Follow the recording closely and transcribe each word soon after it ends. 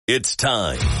It's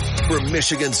time for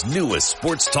Michigan's newest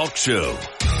sports talk show,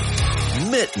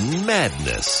 Mitten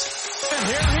Madness. And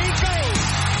here he goes.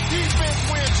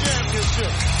 Defense win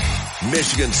championship.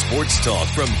 Michigan sports talk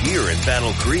from here in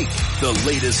Battle Creek. The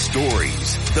latest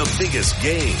stories, the biggest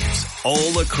games,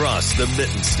 all across the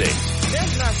Mitten State.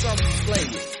 That's not something to play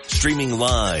with. Streaming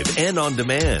live and on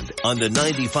demand on the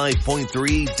 95.3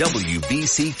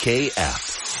 WBCK app.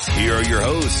 Here are your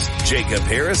hosts, Jacob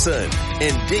Harrison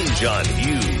and Da'Jzon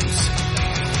Hughes.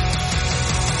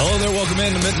 Hello there, welcome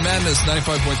in to Mitten Madness,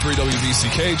 95.3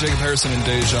 WBCK. Jacob Harrison and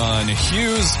Da'Jzon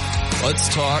Hughes. Let's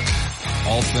talk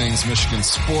all things Michigan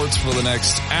sports for the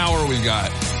next hour. We've got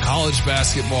college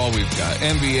basketball, we've got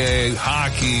NBA,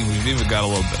 hockey, we've even got a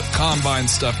little bit of combine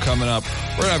stuff coming up.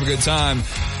 We're gonna have a good time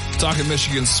talking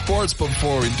Michigan sports, but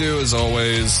before we do, as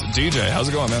always, DJ, how's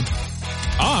it going, man?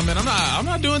 Oh man, I'm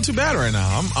not doing too bad right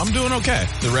now. I'm doing okay.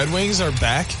 The Red Wings are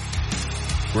back.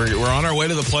 We're on our way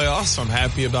to the playoffs, so I'm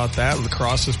happy about that.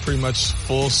 Lacrosse is pretty much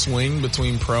full swing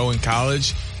between pro and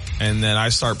college, and then I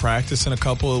start practice in a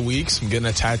couple of weeks. I'm getting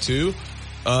a tattoo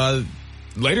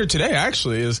later today,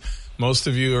 actually, as most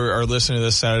of you are listening to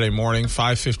this Saturday morning,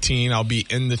 5:15. I'll be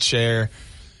in the chair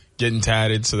getting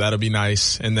tatted, so that'll be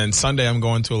nice. And then Sunday, I'm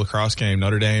going to a lacrosse game,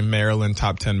 Notre Dame, Maryland,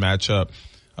 top 10 matchup.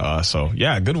 So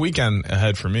yeah, good weekend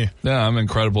ahead for me. Yeah, I'm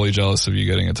incredibly jealous of you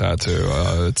getting a tattoo.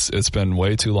 It's been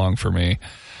way too long for me.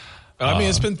 I mean,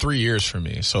 it's been 3 years for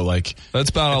me. So like, that's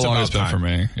about how long it's been for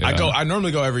me. Yeah. I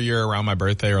normally go every year around my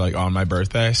birthday or like on my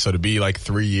birthday. So to be like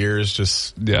 3 years,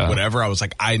 just whatever, I was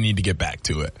like, I need to get back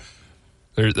to it.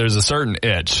 There's a certain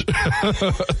itch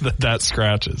that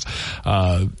scratches.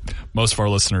 Most of our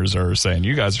listeners are saying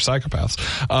you guys are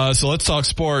psychopaths. So let's talk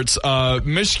sports.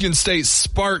 Michigan State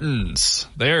Spartans.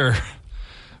 Man,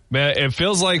 it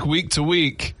feels like week to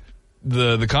week,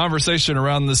 the conversation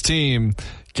around this team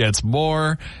gets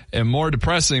more and more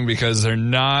depressing because they're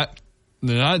not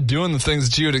doing the things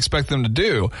that you would expect them to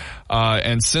do.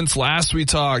 And since last we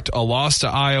talked, a loss to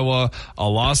Iowa, a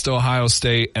loss to Ohio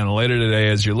State, and later today,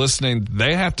 as you're listening,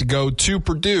 they have to go to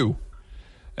Purdue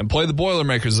and play the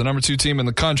Boilermakers, the number 2 team in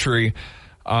the country.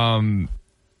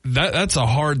 That's a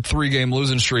hard 3-game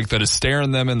losing streak that is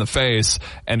staring them in the face.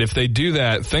 And if they do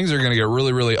that, things are going to get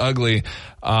really, really ugly.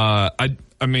 I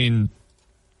mean,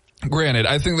 granted,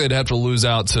 I think they'd have to lose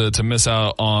out to miss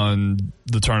out on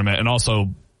the tournament and also,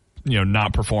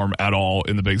 not perform at all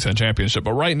in the Big Ten championship.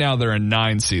 But right now they're a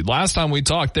 9 seed. Last time we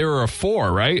talked, they were a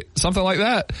 4, right? Something like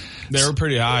that. They were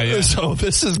pretty high. Yeah. So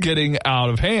this is getting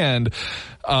out of hand,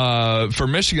 for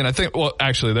Michigan. I think, well,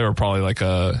 actually they were probably like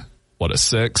a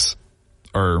 6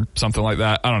 or something like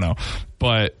that. I don't know.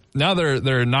 But now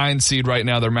they're a 9 seed right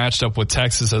now. They're matched up with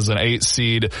Texas as an 8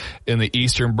 seed in the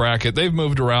Eastern bracket. They've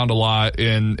moved around a lot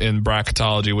in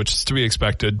bracketology, which is to be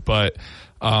expected, but,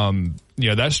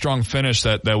 that strong finish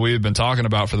that we've been talking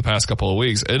about for the past couple of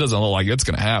weeks, it doesn't look like it's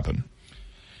going to happen.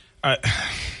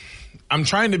 I'm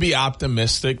trying to be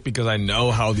optimistic because I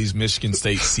know how these Michigan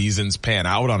State seasons pan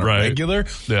out on a regular.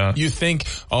 Yeah. You think,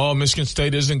 Michigan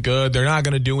State isn't good. They're not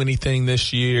going to do anything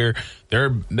this year.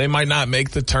 They might not make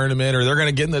the tournament, or they're going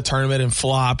to get in the tournament and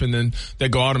flop, and then they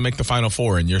go out and make the Final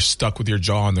Four, and you're stuck with your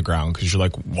jaw on the ground because you're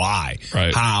like, why?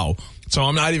 Right. How? So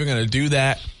I'm not even going to do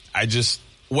that.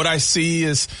 What I see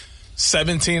is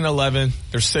 17-11.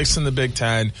 They're 6th in the Big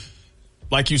Ten.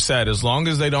 Like you said, as long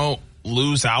as they don't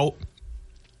lose out,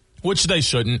 which they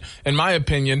shouldn't. In my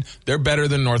opinion, they're better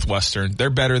than Northwestern. They're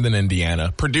better than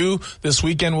Indiana. Purdue this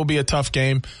weekend will be a tough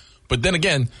game. But then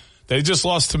again, they just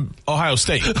lost to Ohio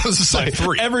State by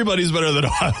 3. Everybody's better than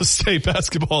Ohio State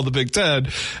basketball in the Big Ten,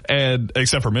 and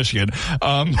except for Michigan.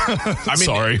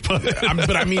 Sorry,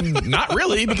 but I mean, not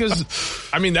really, because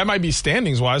that might be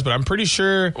standings wise, but I'm pretty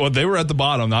sure. Well, they were at the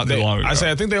bottom not too long ago.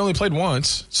 I think they only played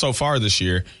once so far this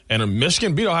year, and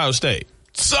Michigan beat Ohio State.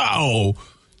 So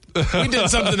we did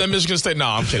something that Michigan State. No,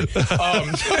 I'm kidding.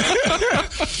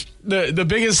 The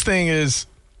biggest thing is,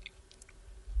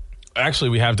 actually,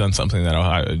 we have done something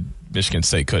that Michigan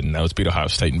State couldn't. That was beat Ohio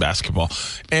State in basketball.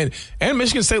 And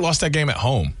Michigan State lost that game at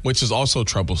home, which is also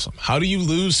troublesome. How do you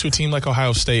lose to a team like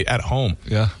Ohio State at home?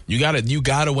 Yeah. You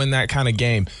gotta win that kind of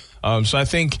game. So I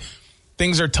think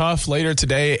things are tough later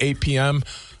today at 8 p.m.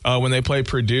 When they play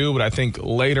Purdue, but I think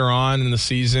later on in the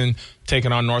season,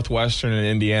 taking on Northwestern and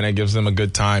Indiana gives them a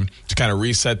good time to kind of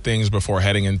reset things before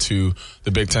heading into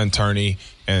the Big Ten tourney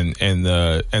and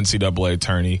the NCAA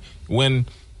tourney. Win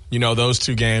those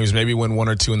two games, maybe win one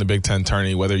or two in the Big Ten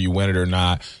tourney, whether you win it or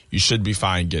not, you should be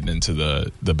fine getting into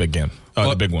the big game,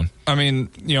 the big one. I mean,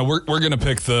 we're going to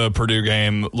pick the Purdue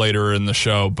game later in the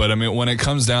show, but I mean, when it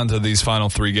comes down to these final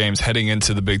three games heading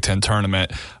into the Big Ten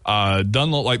tournament,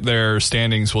 doesn't look like their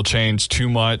standings will change too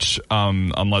much,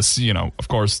 unless, of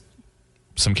course,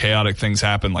 some chaotic things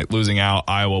happen, like losing out,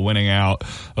 Iowa winning out,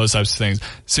 those types of things.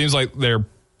 Seems like they're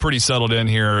pretty settled in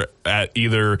here at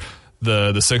either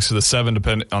the 6 or the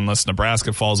 7, unless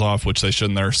Nebraska falls off, which they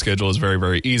shouldn't. Their schedule is very,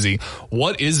 very easy.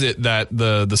 What is it that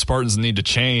the Spartans need to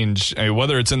change,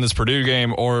 whether it's in this Purdue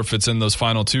game or if it's in those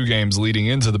final two games leading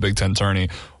into the Big Ten tourney?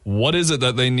 What is it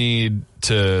that they need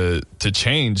to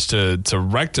change to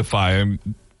rectify? I'm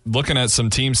looking at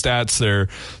some team stats, they're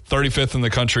 35th in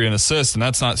the country in assists, and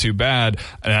that's not too bad.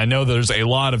 And I know there's a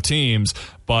lot of teams,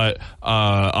 but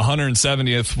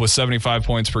 170th with 75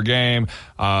 points per game.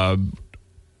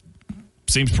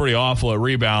 Seems pretty awful at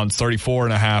rebounds,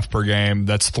 34.5 per game.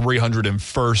 That's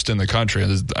 301st in the country.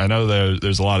 I know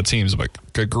there's a lot of teams, but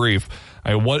good grief.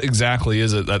 What exactly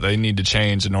is it that they need to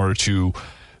change in order to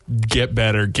get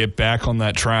better, get back on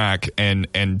that track,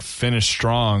 and finish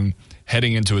strong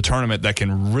heading into a tournament that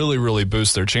can really, really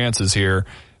boost their chances here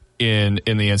in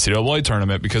the NCAA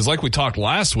tournament? Because like we talked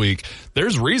last week,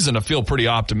 there's reason to feel pretty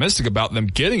optimistic about them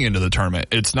getting into the tournament.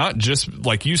 It's not just,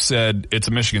 like you said, it's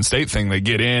a Michigan State thing. They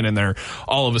get in and they're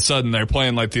all of a sudden they're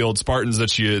playing like the old Spartans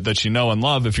that you know and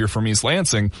love if you're from East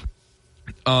Lansing.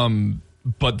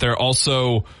 But they're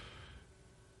also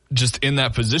just in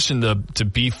that position to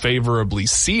be favorably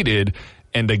seated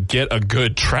and to get a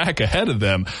good track ahead of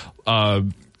them.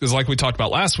 Because like we talked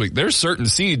about last week, there's certain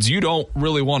seeds you don't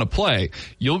really want to play.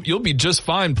 You'll be just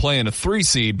fine playing a 3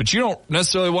 seed, but you don't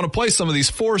necessarily want to play some of these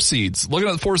 4 seeds. Looking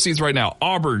at the 4 seeds right now: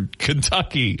 Auburn,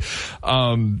 Kentucky,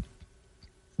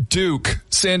 Duke,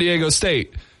 San Diego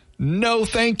State. No,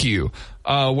 thank you.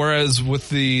 Whereas with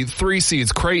the 3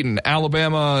 seeds, Creighton,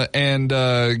 Alabama, and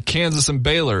Kansas and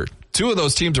Baylor, 2 of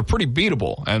those teams are pretty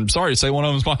beatable. I'm sorry to say one of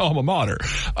them is my alma mater.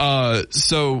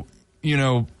 So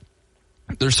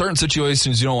there's certain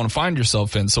situations you don't want to find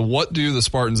yourself in. So what do the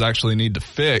Spartans actually need to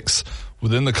fix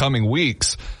within the coming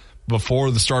weeks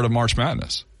before the start of March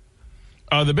Madness?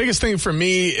 The biggest thing for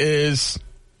me is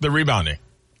the rebounding.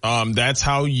 That's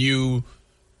how you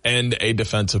end a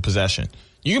defensive possession.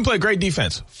 You can play great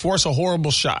defense, force a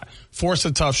horrible shot, force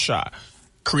a tough shot,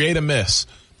 create a miss.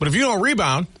 But if you don't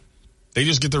rebound, they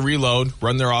just get to reload,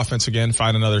 run their offense again,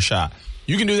 find another shot.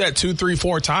 You can do that 2, 3,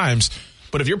 4 times.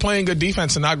 But if you're playing good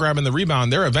defense and not grabbing the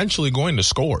rebound, they're eventually going to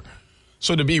score.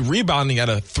 So to be rebounding at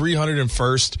a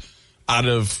 301st out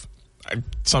of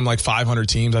something like 500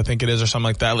 teams, I think it is, or something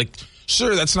like that. Like,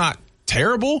 sure, that's not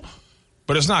terrible,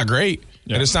 but it's not great.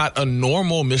 Yeah. And it's not a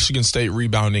normal Michigan State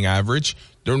rebounding average.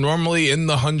 They're normally in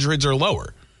the hundreds or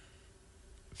lower.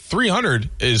 300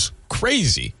 is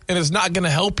crazy, and it's not going to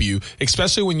help you,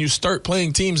 especially when you start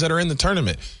playing teams that are in the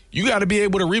tournament. You got to be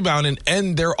able to rebound and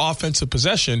end their offensive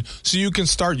possession so you can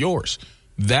start yours.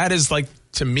 That is, like,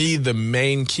 to me, the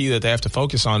main key that they have to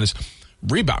focus on is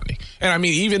rebounding. And, I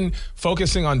mean, even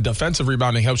focusing on defensive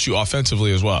rebounding helps you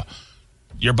offensively as well.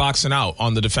 You're boxing out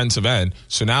on the defensive end,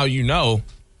 so now you know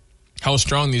how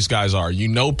strong these guys are. You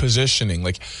know positioning.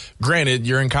 Like, granted,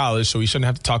 you're in college, so we shouldn't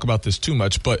have to talk about this too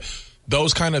much, but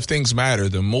those kind of things matter.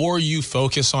 The more you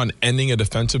focus on ending a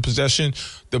defensive possession,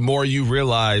 the more you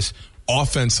realize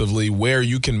offensively where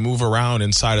you can move around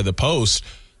inside of the post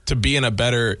to be in a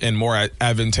better and more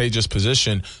advantageous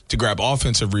position to grab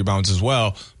offensive rebounds as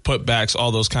well, putbacks,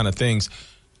 all those kind of things.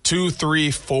 2,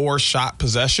 3, 4 shot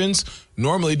possessions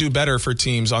normally do better for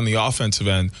teams on the offensive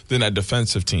end than a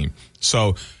defensive team.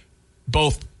 So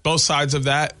both sides of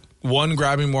that, one,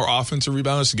 grabbing more offensive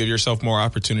rebounds to give yourself more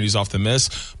opportunities off the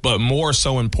miss, but more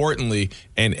so importantly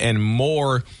and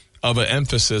more of an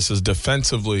emphasis is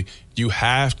defensively, you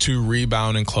have to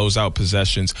rebound and close out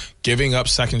possessions. Giving up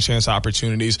second chance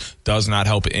opportunities does not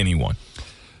help anyone.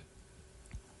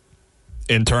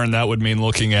 In turn, that would mean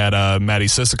looking at Matty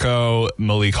Sissoko,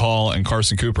 Malik Hall, and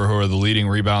Carson Cooper, who are the leading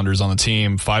rebounders on the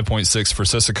team. 5.6 for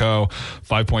Sissoko,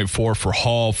 5.4 for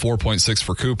Hall, 4.6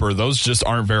 for Cooper. Those just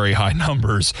aren't very high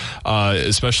numbers,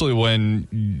 especially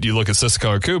when you look at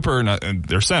Sissoko or Cooper, and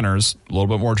they're centers, a little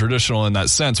bit more traditional in that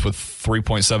sense, with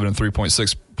 3.7 and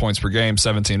 3.6 points per game,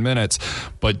 17 minutes.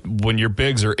 But when your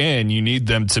bigs are in, you need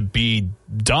them to be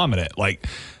dominant. Like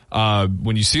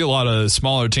when you see a lot of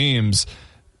smaller teams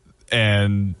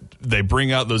and they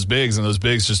bring out those bigs, and those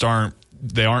bigs just aren't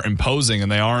imposing,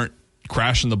 and they aren't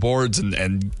crashing the boards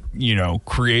and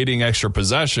creating extra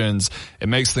possessions, it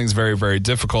makes things very, very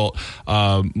difficult.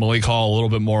 Malik Hall, a little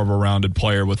bit more of a rounded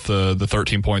player with the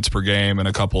 13 points per game and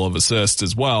a couple of assists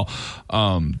as well.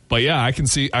 But yeah, I can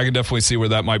definitely see where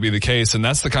that might be the case. And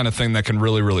that's the kind of thing that can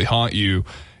really, really haunt you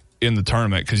in the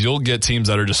tournament, because you'll get teams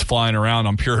that are just flying around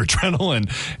on pure adrenaline,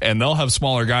 and they'll have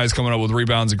smaller guys coming up with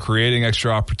rebounds and creating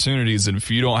extra opportunities. And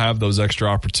if you don't have those extra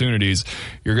opportunities,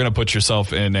 you're going to put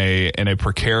yourself in a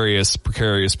precarious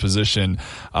position.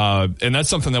 And that's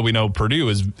something that we know Purdue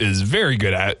is very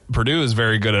good at. Purdue is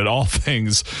very good at all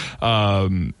things,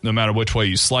 no matter which way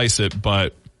you slice it.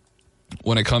 But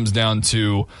when it comes down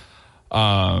to,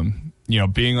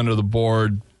 being under the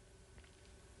board,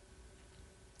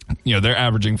 they're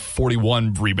averaging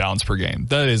 41 rebounds per game.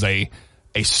 That is a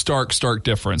stark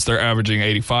difference. They're averaging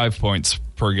 85 points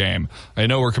per game. I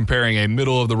know we're comparing a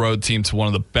middle of the road team to one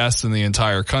of the best in the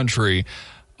entire country,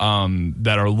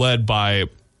 that are led by,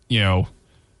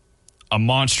 a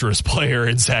monstrous player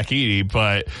in Zach Edey.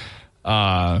 But,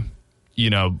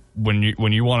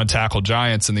 when you want to tackle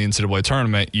giants in the NCAA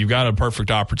tournament, you've got a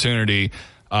perfect opportunity,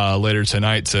 later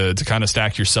tonight to kind of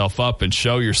stack yourself up and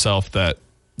show yourself that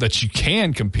you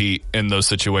can compete in those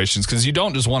situations, because you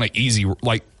don't just want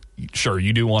sure,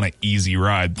 you do want an easy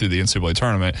ride through the NCAA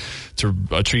tournament to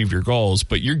achieve your goals,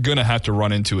 but you're going to have to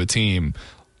run into a team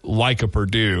like a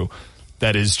Purdue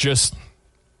that is just,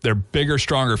 they're bigger,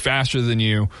 stronger, faster than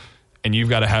you, and you've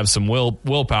got to have some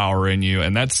willpower in you.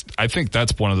 And I think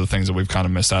that's one of the things that we've kind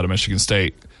of missed out of Michigan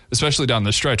State, especially down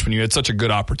the stretch when you had such a good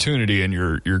opportunity and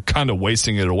you're kind of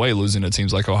wasting it away, losing to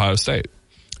teams like Ohio State.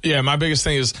 Yeah, my biggest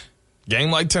thing is,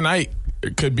 game like tonight,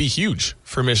 it could be huge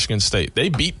for Michigan State. They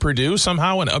beat Purdue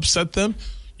somehow and upset them.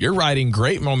 You're riding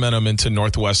great momentum into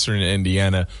Northwestern and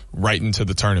Indiana right into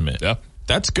the tournament. Yeah.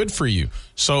 That's good for you.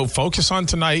 So focus on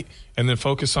tonight and then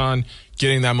focus on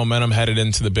getting that momentum headed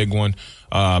into the big one.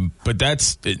 But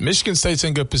Michigan State's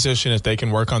in good position if they can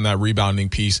work on that rebounding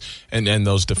piece and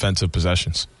those defensive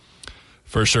possessions.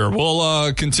 For sure.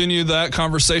 We'll continue that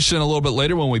conversation a little bit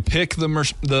later when we pick the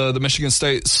Michigan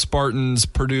State Spartans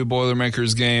Purdue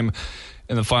Boilermakers game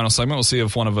in the final segment. We'll see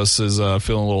if one of us is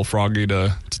feeling a little froggy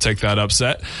to take that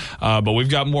upset. But we've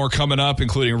got more coming up,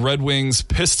 including Red Wings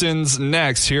Pistons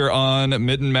next here on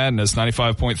Mitten Madness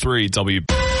 95.3 W.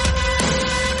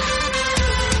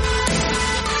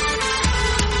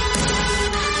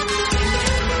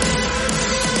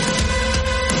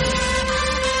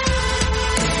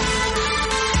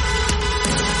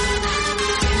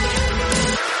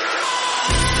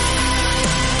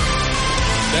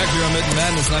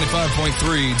 Madness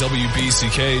 95.3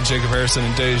 WBCK. Jacob Harrison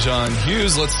and Da'Jzon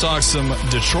Hughes. Let's talk some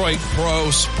Detroit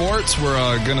pro sports. We're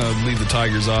going to leave the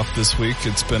Tigers off this week.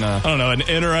 It's been an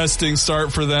interesting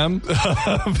start for them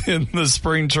in the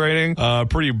spring training.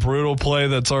 Pretty brutal play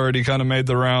that's already kind of made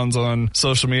the rounds on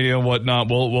social media and whatnot.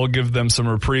 We'll give them some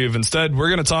reprieve. Instead, we're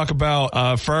going to talk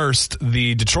about first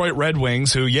the Detroit Red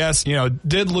Wings, who, yes,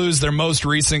 did lose their most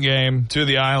recent game to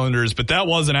the Islanders, but that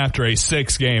wasn't after a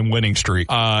 6-game winning streak.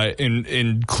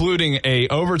 Including a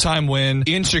overtime win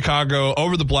in Chicago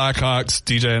over the Blackhawks.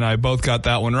 DJ and I both got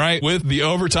that one right, with the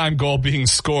overtime goal being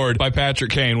scored by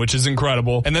Patrick Kane, which is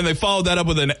incredible. And then they followed that up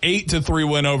with an 8-3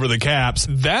 win over the Caps.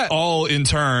 That all in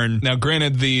turn, now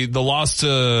granted the loss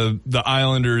to the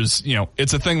Islanders,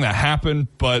 it's a thing that happened,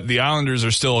 but the Islanders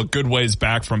are still a good ways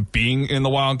back from being in the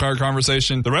wild card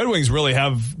conversation. The Red Wings really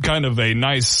have kind of a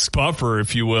nice buffer,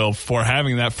 if you will, for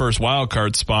having that first wild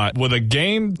card spot. With a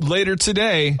game later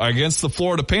today against the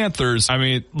Florida Panthers, I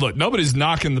mean, look, nobody's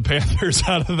knocking the Panthers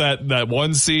out of that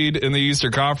 1 seed in the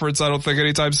Eastern Conference, I don't think,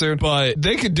 anytime soon, but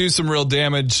they could do some real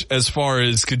damage as far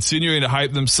as continuing to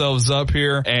hype themselves up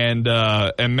here and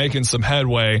making some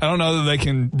headway. I don't know that they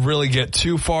can really get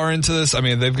too far into this. I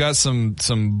mean, they've got some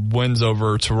wins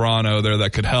over Toronto there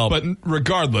that could help, but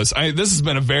regardless, this has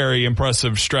been a very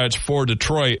impressive stretch for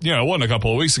Detroit. It wasn't a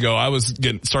couple of weeks ago. I was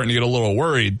starting to get a little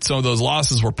worried. Some of those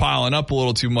losses were piling up a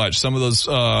little too much. Some of those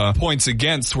points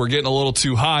against were getting a little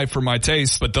too high for my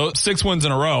taste, but those 6 wins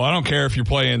in a row, I don't care if you're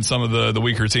playing some of the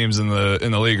weaker teams in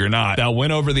the league or not. That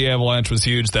win over the Avalanche was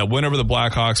huge. That win over the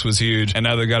Blackhawks was huge. And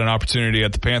now they've got an opportunity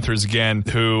at the Panthers again,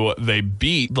 who they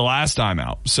beat the last time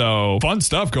out. So fun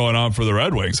stuff going on for the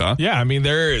Red Wings, huh? Yeah, I mean,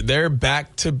 they're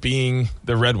back to being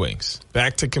the Red Wings,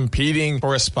 back to competing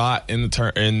for a spot in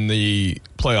the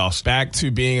playoffs, back to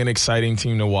being an exciting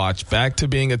team to watch, back to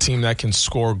being a team that can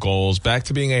score goals, back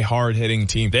to being a hard-hitting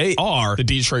exciting team. They are the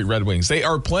Detroit Red Wings. They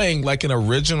are playing like an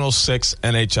original 6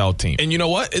 NHL team. And you know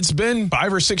what? It's been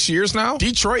 5 or 6 years now.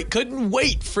 Detroit couldn't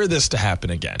wait for this to happen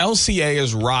again. LCA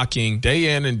is rocking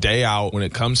day in and day out when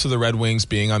it comes to the Red Wings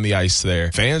being on the ice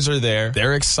there. Fans are there.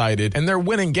 They're excited. And they're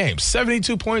winning games.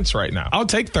 72 points right now. I'll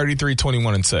take 33,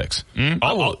 21, and 6.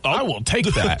 I will take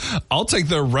that. I'll take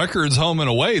their records home and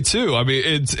away, too. I mean,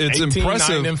 it's 18,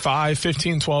 impressive. 9-5,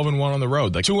 15, 12, and 1 on the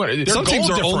road. Like some teams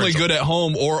are only good at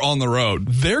home or on the road.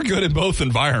 They're good in both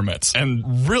environments.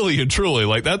 And really and truly,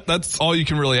 like that's all you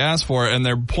can really ask for. And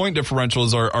their point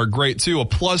differentials are great, too. A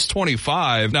plus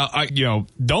 25. Now,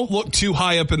 don't look too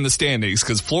high up in the standings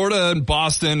because Florida and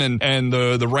Boston and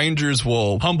the Rangers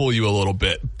will humble you a little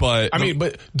bit. But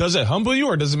but does it humble you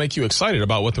or does it make you excited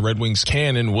about what the Red Wings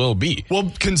can and will be?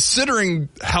 Well, considering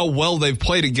how well they've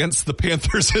played against the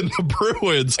Panthers and the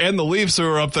Bruins and the Leafs who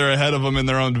are up there ahead of them in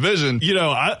their own division,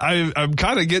 I'm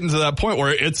kind of getting to that point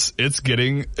where it's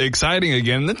getting exciting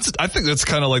again. I think that's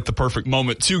kind of like the perfect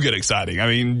moment to get exciting. I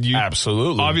mean,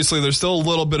 absolutely. Obviously, there's still a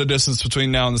little bit of distance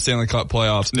between now and the Stanley Cup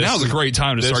playoffs. Now's a great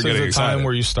time to start getting excited. This is the time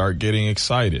where you start getting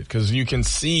excited because you can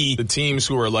see the teams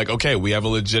who are like, okay, we have a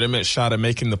legitimate shot at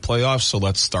making the playoffs, so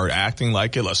let's start acting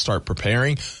like it. Let's start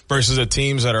preparing versus the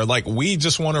teams that are like, we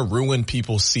just want to ruin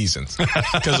people's seasons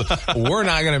because we're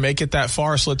not going to make it that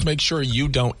far, so let's make sure you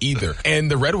don't either. And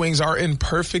the Red Wings are in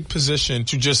perfect position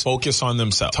to just focus on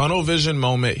themselves. Tunnel vision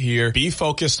moment here. Be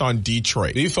focused on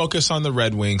Detroit. Be focused on the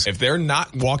Red Wings. If they're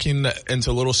not walking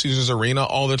into Little Caesars Arena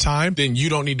all the time, then you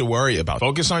don't need to worry about it.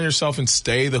 Focus on yourself and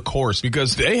stay the course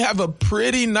because they have a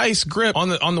pretty nice grip on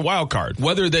the wild card.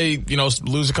 Whether they,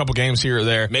 lose a couple games here or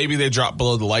there, maybe they drop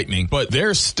below the Lightning, but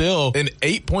there's still an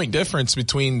 8-point difference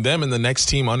between them and the next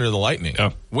team under the Lightning.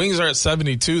 Yeah. Wings are at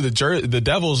 72. The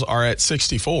Devils are at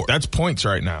 64. That's points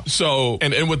right now. So,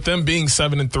 and with them being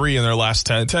 7-3 in their last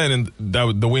 10 and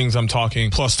the Wings, I'm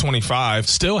talking plus 25,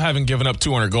 still haven't given up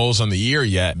 200 goals on the year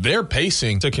yet. They're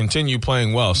pacing to continue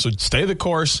playing well. So stay the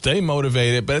course, stay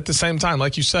motivated, but at the same time,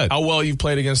 like you said, how well you've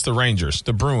played against the Rangers,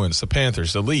 the Bruins, the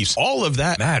Panthers, the Leafs, all of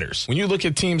that matters. When you look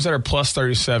at teams that are plus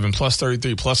 37, plus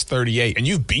 33, plus 38, and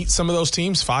you beat some of those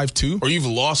teams 5-2, or you've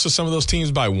lost to some of those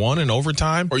teams by 1 in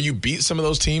overtime, or you beat some of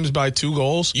those teams by 2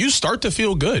 goals, you start to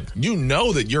feel good. You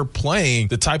know that you're playing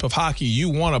the type of hockey you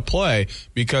want to play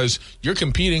because you're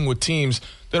competing with teams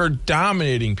that are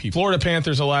dominating people. Florida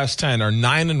Panthers, the last 10, are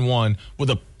 9-1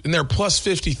 and they're plus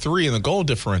 53 in the goal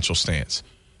differential stance.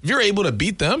 If you're able to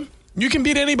beat them, you can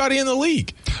beat anybody in the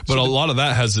league. But a lot of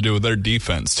that has to do with their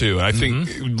defense, too. I think,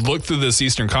 look through this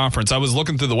Eastern Conference. I was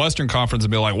looking through the Western Conference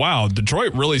and be like, wow,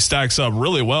 Detroit really stacks up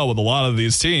really well with a lot of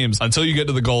these teams until you get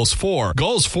to the goals for.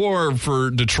 Goals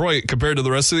for Detroit compared to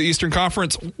the rest of the Eastern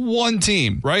Conference, one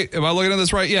team, right? Am I looking at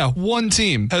this right? Yeah, one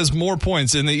team has more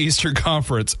points in the Eastern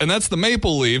Conference, and that's the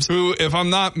Maple Leafs, who, if I'm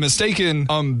not mistaken,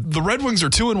 the Red Wings are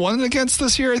 2-1 against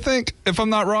this year, I think, if I'm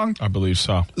not wrong. I believe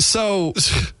so. So...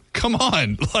 Come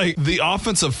on, like the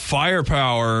offensive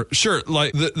firepower, sure,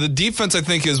 like the defense I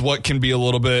think is what can be a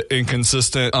little bit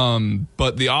inconsistent,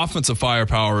 but the offensive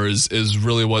firepower is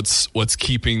really what's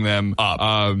keeping them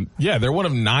up. They're one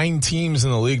of 9 teams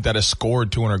in the league that has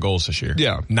scored 200 goals this year.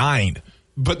 Yeah. 9.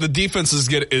 But the defense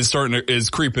is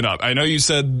creeping up. I know you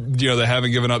said, they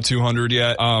haven't given up 200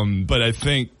 yet. But I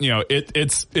think,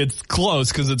 it's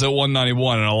close because it's at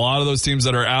 191. And a lot of those teams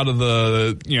that are out of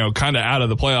the, kind of out of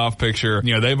the playoff picture,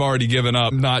 they've already given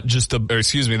up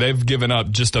they've given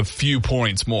up just a few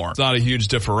points more. It's not a huge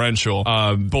differential.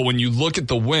 But when you look at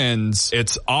the wins,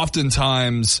 it's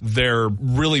oftentimes they're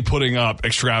really putting up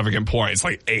extravagant points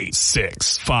like 8,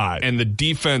 6, 5. And the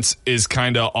defense is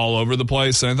kind of all over the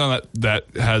place. And I thought that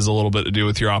has a little bit to do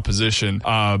with your opposition.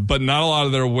 But not a lot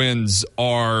of their wins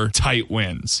are tight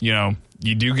wins.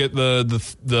 You do get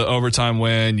the overtime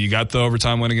win. You got the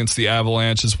overtime win against the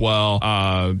Avalanche as well.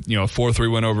 A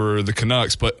 4-3 win over the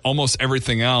Canucks, but almost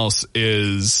everything else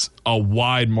is a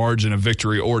wide margin of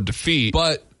victory or defeat.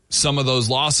 But some of those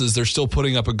losses, they're still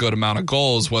putting up a good amount of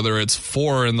goals, whether it's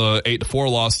 4 in the 8-4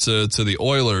 loss to the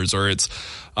Oilers, or it's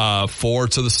 4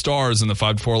 to the Stars in the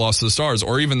 5-4 loss to the Stars,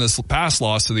 or even this past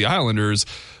loss to the Islanders,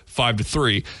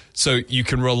 5-3. So you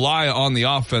can rely on the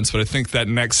offense, but I think that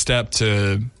next step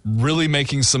to really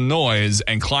making some noise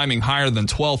and climbing higher than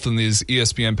 12th in these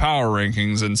ESPN power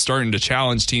rankings and starting to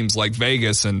challenge teams like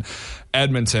Vegas and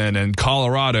Edmonton and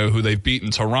Colorado, who they've beaten,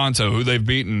 Toronto, who they've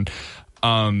beaten,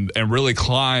 and really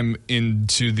climb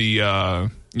into the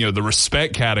the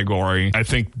respect category. I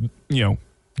think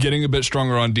getting a bit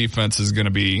stronger on defense is going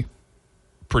to be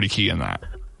pretty key in that.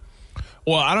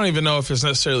 Well, I don't even know if it's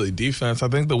necessarily defense. I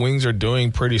think the Wings are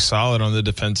doing pretty solid on the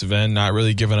defensive end, not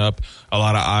really giving up a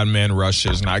lot of odd man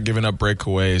rushes, not giving up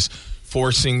breakaways.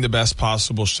 forcing the best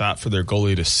possible shot for their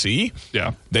goalie to see.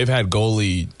 Yeah. They've had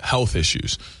goalie health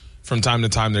issues. From time to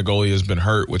time, their goalie has been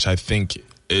hurt, which I think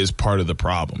is part of the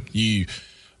problem.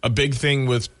 A big thing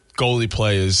with goalie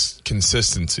play is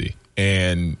consistency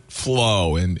and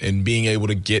flow and being able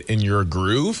to get in your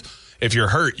groove. If you're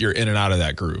hurt, you're in and out of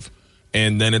that groove.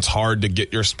 And then it's hard to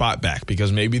get your spot back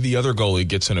because maybe the other goalie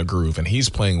gets in a groove and he's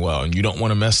playing well and you don't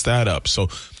want to mess that up. So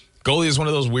goalie is one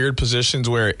of those weird positions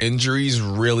where injuries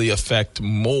really affect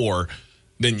more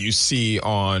than you see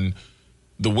on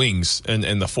the wings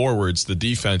and the forwards, the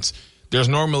defense. There's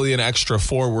normally an extra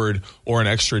forward or an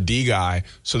extra D guy,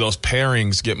 so those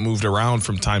pairings get moved around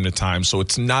from time to time. So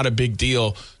it's not a big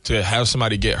deal to have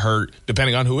somebody get hurt,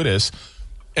 depending on who it is,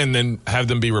 and then have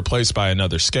them be replaced by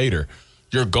another skater.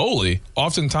 Your goalie,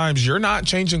 oftentimes you're not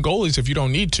changing goalies if you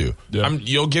don't need to. Yeah.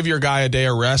 You'll give your guy a day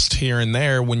of rest here and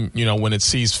there when it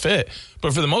sees fit.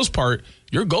 But for the most part,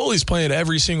 your goalie's playing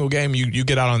every single game you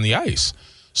get out on the ice.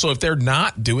 So if they're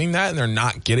not doing that and they're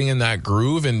not getting in that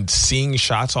groove and seeing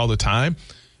shots all the time,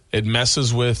 it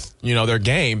messes with, their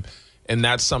game. And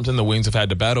that's something the Wings have had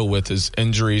to battle with is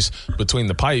injuries between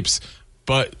the pipes.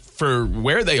 But for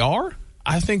where they are,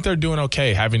 I think they're doing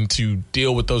okay having to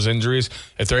deal with those injuries.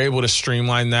 If they're able to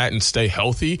streamline that and stay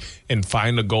healthy and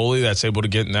find a goalie that's able to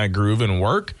get in that groove and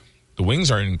work, the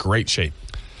Wings are in great shape.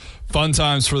 Fun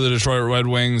times for the Detroit Red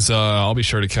Wings. I'll be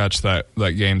sure to catch that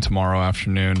game tomorrow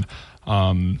afternoon.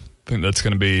 I think that's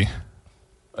going to be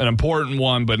an important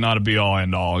one, but not a be-all,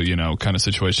 end-all, kind of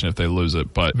situation if they lose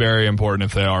it. But very important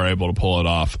if they are able to pull it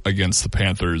off against the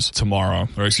Panthers tomorrow,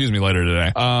 later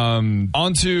today.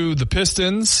 On to the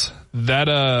Pistons.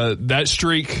 That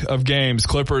streak of games,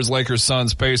 Clippers, Lakers,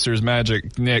 Suns, Pacers,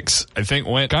 Magic, Knicks, I think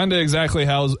went kind of exactly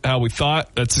how we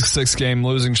thought. That's a 6-game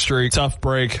losing streak. Tough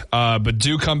break, but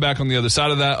do come back on the other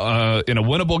side of that in a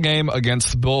winnable game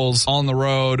against the Bulls on the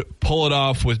road. Pull it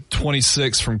off with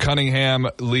 26 from Cunningham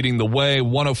leading the way,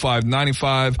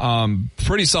 105-95.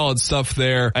 Pretty solid stuff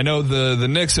there. I know the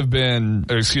Knicks have been,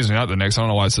 not the Knicks, I don't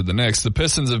know why I said the Knicks. The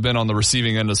Pistons have been on the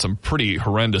receiving end of some pretty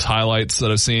horrendous highlights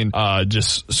that I've seen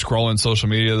just scrolling social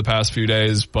media the past few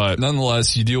days, but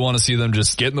nonetheless, you do want to see them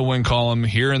just get in the win column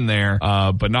here and there,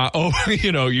 but not,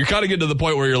 you kind of get to the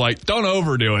point where you're like, don't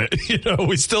overdo it.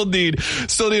 We still need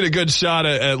a good shot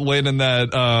at landing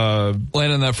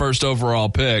that first overall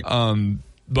pick.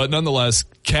 But nonetheless,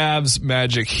 Cavs,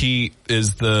 Magic, Heat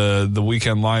is the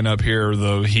weekend lineup here.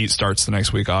 The Heat starts the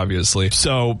next week, obviously.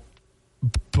 So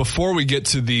before we get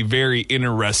to the very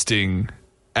interesting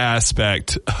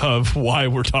aspect of why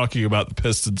we're talking about the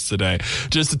Pistons today,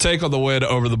 just to take on the win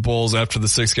over the Bulls after the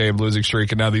 6-game losing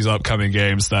streak and now these upcoming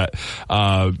games that,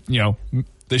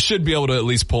 they should be able to at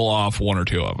least pull off one or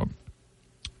two of them.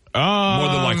 More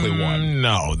than likely one.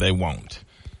 No, they won't.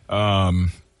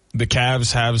 The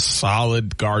Cavs have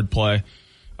solid guard play.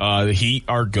 The Heat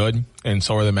are good, and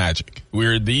so are the Magic.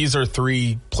 These are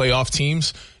 3 playoff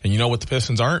teams, and you know what the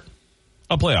Pistons aren't?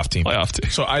 A playoff team.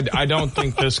 So I don't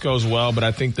think this goes well, but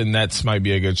I think the Nets might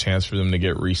be a good chance for them to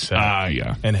get reset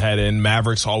and head in.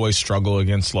 Mavericks always struggle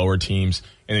against lower teams,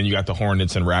 and then you got the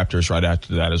Hornets and Raptors right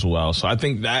after that as well. So I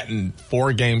think that in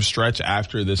 4-game stretch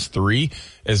after this 3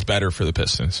 is better for the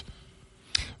Pistons.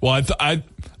 Well,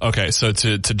 okay, so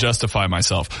to justify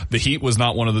myself, the Heat was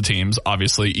not one of the teams.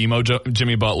 Obviously,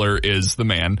 Jimmy Butler is the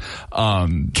man.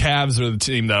 Cavs are the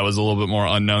team that was a little bit more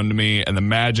unknown to me, and the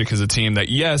Magic is a team that,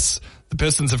 yes, the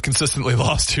Pistons have consistently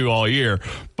lost to all year,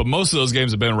 but most of those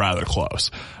games have been rather close.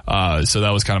 So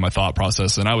that was kind of my thought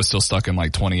process, and I was still stuck in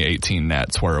like 2018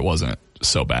 Nets where it wasn't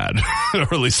so bad, or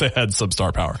at least they had some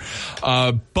star power.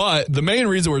 But the main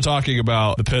reason we're talking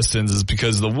about the Pistons is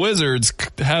because the Wizards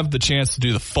have the chance to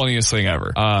do the funniest thing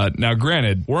ever. Now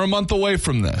granted, we're a month away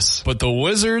from this, but the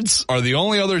Wizards are the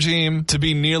only other team to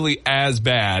be nearly as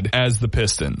bad as the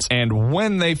Pistons. And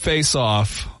when they face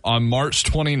off on March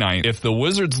 29th, if the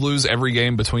Wizards lose every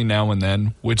game between now and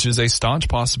then, which is a staunch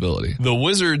possibility, the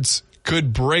Wizards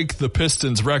could break the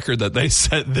Pistons record that they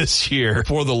set this year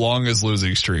for the longest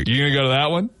losing streak. You gonna go to that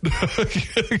one?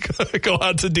 Go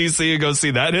out to DC and go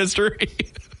see that history?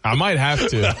 I might have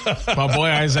to. My boy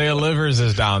Isaiah Livers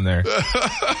is down there.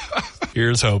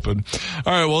 Here's hoping.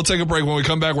 All right, we'll take a break. When we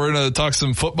come back, we're going to talk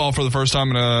some football for the first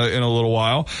time in a little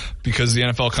while because the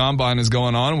NFL Combine is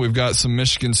going on. We've got some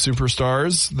Michigan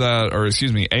superstars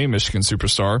a Michigan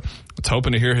superstar. It's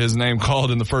hoping to hear his name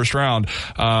called in the first round.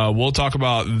 We'll talk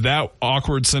about that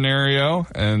awkward scenario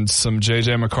and some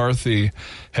J.J. McCarthy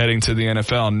heading to the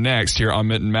NFL next here on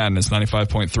Mitten Madness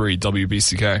 95.3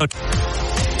 WBCK.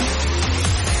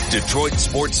 Detroit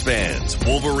sports fans,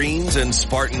 Wolverines and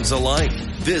Spartans alike.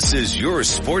 This is your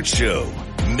sports show,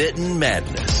 Mitten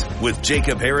Madness with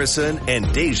Jacob Harrison and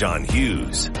Da'Jzon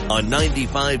Hughes on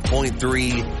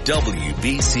 95.3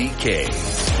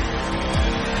 WBCK.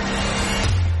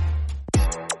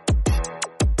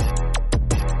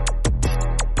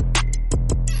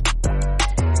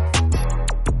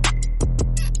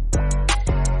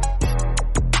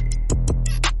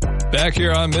 Back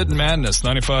here on Mitten Madness,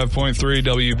 95.3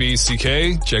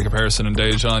 WBCK, Jacob Harrison and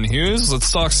Da'Jzon Hughes.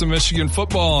 Let's talk some Michigan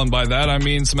football, and by that I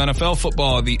mean some NFL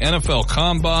football, the NFL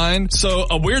Combine. So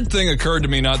a weird thing occurred to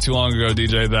me not too long ago,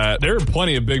 DJ, that there are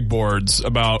plenty of big boards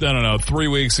about, 3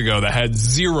 weeks ago that had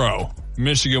 0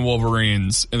 Michigan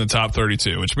Wolverines in the top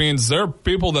 32, which means there are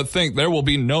people that think there will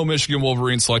be no Michigan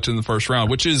Wolverines selected in the first round,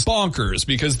 which is bonkers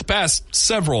because the past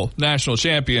several national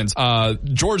champions,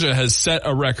 Georgia has set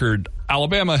a record,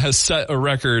 Alabama has set a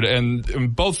record,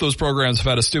 and both those programs have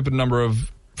had a stupid number of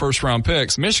first round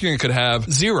picks. Michigan could have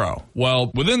 0.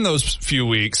 Well, within those few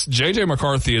weeks, JJ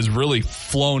McCarthy has really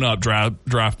flown up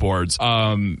draft boards.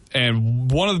 And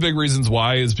one of the big reasons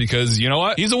why is because, you know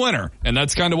what? He's a winner. And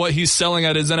that's kind of what he's selling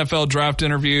at his NFL draft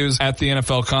interviews at the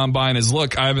NFL Combine is,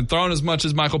 look, I haven't thrown as much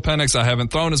as Michael Penix. I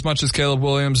haven't thrown as much as Caleb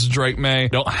Williams, Drake May.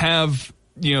 Don't have,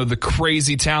 the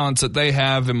crazy talents that they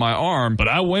have in my arm, but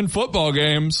I win football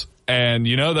games. And,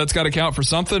 that's got to count for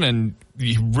something. And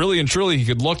really and truly, he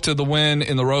could look to the win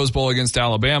in the Rose Bowl against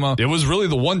Alabama. It was really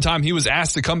the one time he was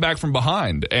asked to come back from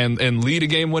behind and lead a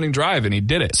game-winning drive, and he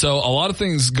did it. So a lot of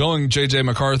things going J.J.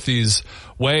 McCarthy's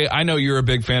way. I know you're a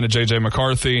big fan of J.J.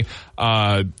 McCarthy.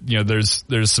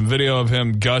 There's some video of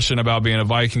him gushing about being a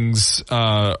Vikings,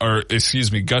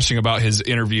 gushing about his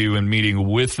interview and meeting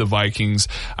with the Vikings.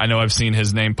 I know I've seen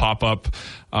his name pop up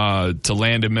to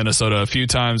land in Minnesota a few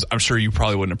times. I'm sure you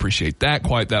probably wouldn't appreciate that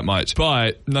quite that much,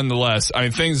 but nonetheless,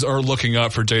 things are looking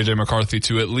up for JJ McCarthy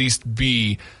to at least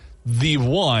be the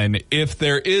one, if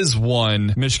there is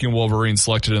one, Michigan Wolverine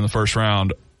selected in the first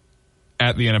round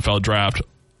at the NFL draft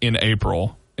in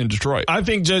April in Detroit. I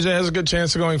think JJ has a good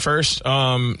chance of going first.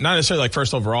 Not necessarily like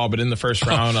first overall, but in the first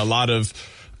round, a lot of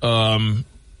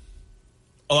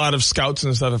scouts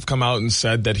and stuff have come out and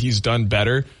said that he's done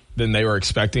better than they were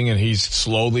expecting, and he's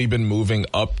slowly been moving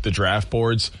up the draft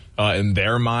boards in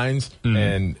their minds,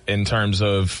 and in terms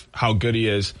of how good he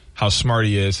is, how smart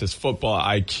he is, his football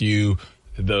IQ,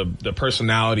 the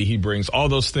personality he brings, all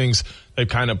those things they've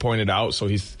kind of pointed out. So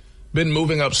he's been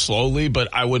moving up slowly, but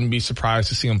I wouldn't be surprised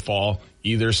to see him fall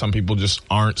either. Some people just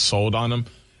aren't sold on him,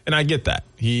 and I get that.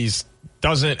 He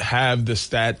doesn't have the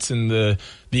stats and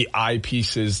the eye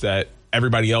pieces that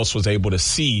everybody else was able to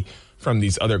see from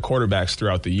these other quarterbacks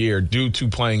throughout the year due to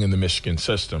playing in the Michigan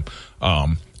system.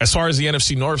 As far as the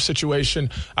NFC North situation,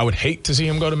 I would hate to see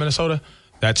him go to Minnesota.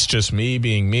 That's just me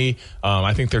being me.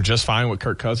 I think they're just fine with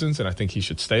Kirk Cousins, and I think he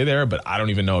should stay there, but I don't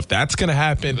even know if that's going to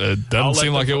happen. It doesn't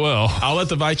seem like it will. I'll let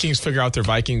the Vikings figure out their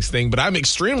Vikings thing, but I'm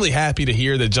extremely happy to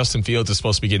hear that Justin Fields is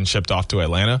supposed to be getting shipped off to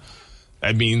Atlanta.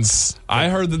 That means I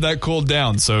heard that cooled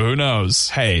down, so who knows?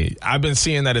 Hey, I've been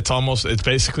seeing that it's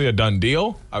basically a done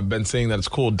deal. I've been seeing that it's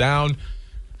cooled down.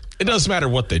 It doesn't matter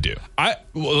what they do.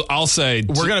 I'll say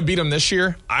we're going to beat them this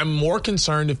year. I'm more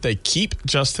concerned if they keep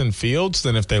Justin Fields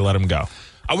than if they let him go.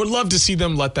 I would love to see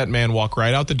them let that man walk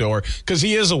right out the door because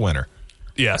he is a winner.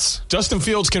 Yes. Justin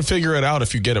Fields can figure it out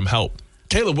if you get him help.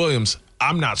 Caleb Williams,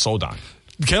 I'm not sold on.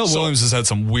 Caleb Williams has had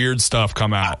some weird stuff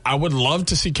come out. I would love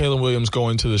to see Caleb Williams go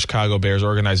into the Chicago Bears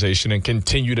organization and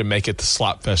continue to make it the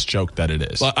slot fest joke that it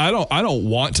is. I don't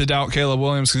want to doubt Caleb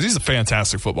Williams because he's a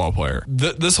fantastic football player.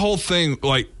 This whole thing,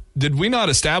 did we not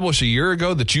establish a year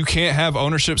ago that you can't have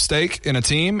ownership stake in a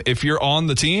team if you're on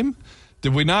the team?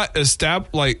 Did we not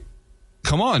establish,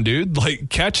 come on, dude.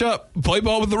 Catch up. Play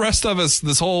ball with the rest of us.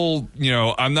 This whole,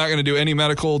 I'm not going to do any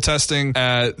medical testing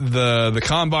at the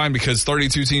Combine because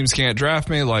 32 teams can't draft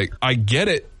me. I get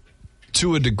it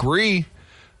to a degree,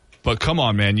 but come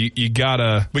on, man. You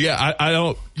gotta, but yeah, I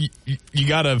don't, you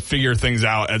gotta figure things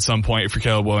out at some point for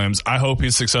Caleb Williams. I hope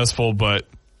he's successful, but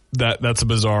that's a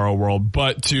bizarro world.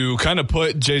 But to kind of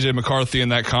put JJ McCarthy in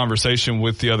that conversation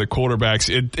with the other quarterbacks,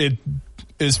 it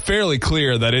is fairly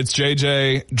clear that it's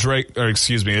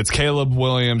it's Caleb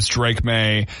Williams, Drake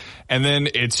May, and then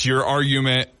it's your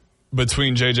argument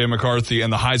between J.J. McCarthy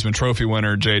and the Heisman Trophy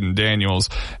winner, Jaden Daniels.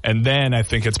 And then I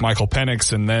think it's Michael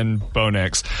Penix and then Bo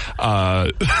Nix.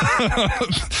 That's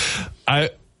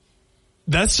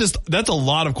a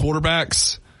lot of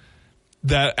quarterbacks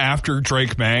that after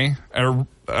Drake May, or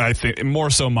I think more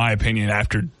so my opinion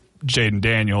after Jaden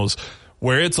Daniels,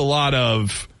 where it's a lot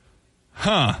of,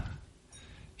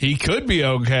 he could be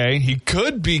okay. He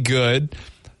could be good.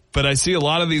 But I see a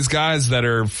lot of these guys that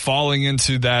are falling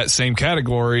into that same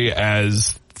category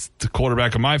as the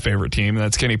quarterback of my favorite team, and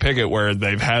that's Kenny Pickett, where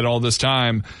they've had all this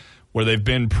time where they've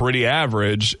been pretty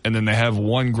average, and then they have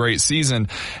one great season.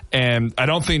 And I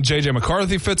don't think J.J.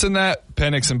 McCarthy fits in that.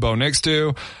 Penix and Bo Nix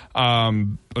do.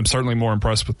 I'm certainly more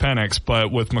impressed with Penix,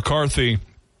 but with McCarthy,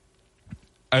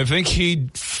 I think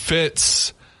he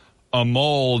fits a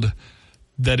mold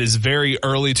that is very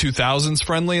early 2000s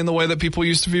friendly in the way that people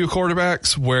used to view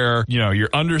quarterbacks, where, you're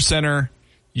under center,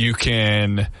 you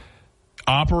can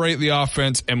operate the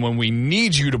offense, and when we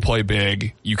need you to play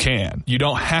big, you can. You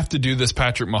don't have to do this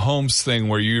Patrick Mahomes thing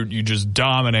where you just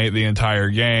dominate the entire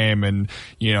game and,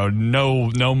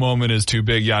 no moment is too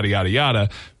big, yada, yada, yada.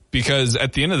 Because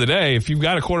at the end of the day, if you've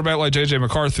got a quarterback like J.J.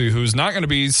 McCarthy, who's not going to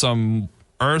be some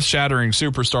earth-shattering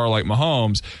superstar like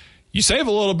Mahomes, you save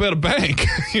a little bit of bank,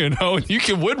 and you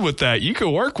can win with that. You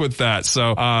can work with that.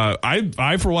 So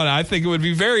I for one, I think it would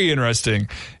be very interesting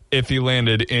if he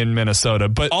landed in Minnesota.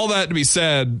 But all that to be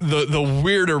said, the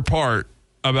weirder part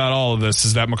about all of this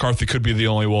is that McCarthy could be the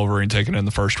only Wolverine taken in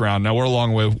the first round. Now, we're a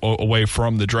long way away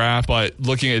from the draft, but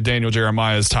looking at Daniel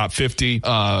Jeremiah's top 50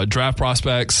 draft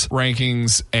prospects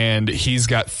rankings, and he's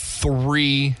got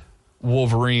 3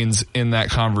 Wolverines in that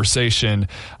conversation.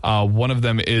 One of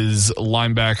them is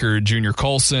linebacker Junior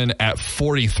Colson at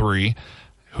 43.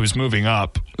 Who's moving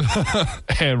up,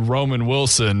 and Roman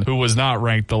Wilson, who was not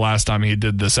ranked the last time he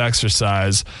did this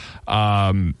exercise,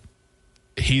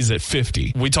 he's at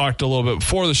 50. We talked a little bit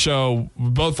before the show. We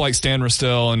both like Stan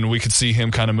Ristel, and we could see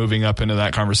him kind of moving up into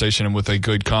that conversation, and with a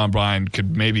good combine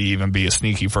could maybe even be a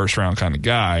sneaky first-round kind of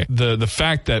guy. The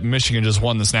fact that Michigan just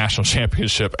won this national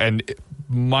championship and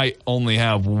might only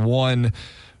have one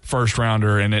first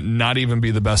rounder and it not even be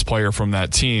the best player from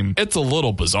that team, it's a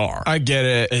little bizarre. I get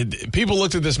it. People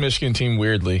looked at this Michigan team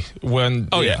weirdly when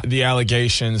the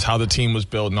allegations, how the team was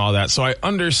built and all that. So I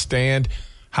understand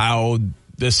how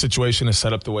this situation is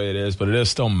set up the way it is, but it is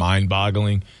still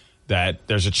mind-boggling that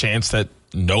there's a chance that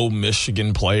no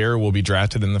Michigan player will be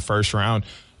drafted in the first round.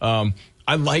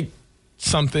 I like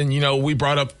something, we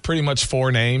brought up pretty much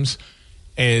 4 names,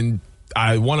 and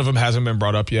one of them hasn't been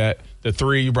brought up yet. The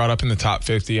 3 you brought up in the top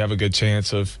 50 have a good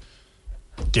chance of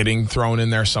getting thrown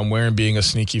in there somewhere and being a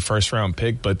sneaky first-round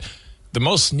pick. But the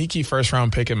most sneaky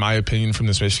first-round pick, in my opinion, from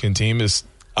this Michigan team is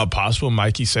a possible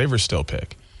Mikey Saverstill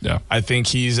pick. Yeah, I think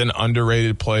he's an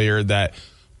underrated player that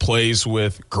plays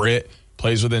with grit,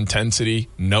 plays with intensity,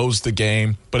 knows the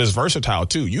game, but is versatile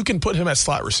too. You can put him at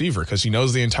slot receiver because he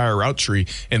knows the entire route tree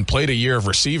and played a year of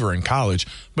receiver in college,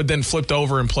 but then flipped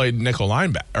over and played nickel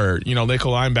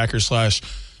linebacker slash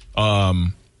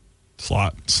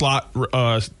slot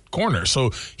corner.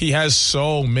 So he has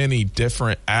so many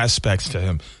different aspects to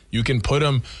him. You can put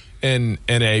him in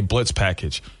a blitz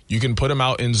package. You can put him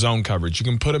out in zone coverage. You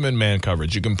can put him in man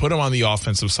coverage. You can put him on the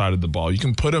offensive side of the ball. You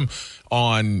can put him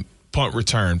on punt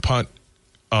return, punt.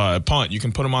 You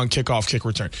can put him on kickoff, kick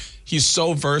return. He's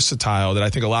so versatile that I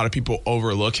think a lot of people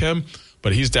overlook him,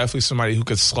 but he's definitely somebody who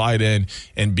could slide in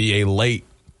and be a late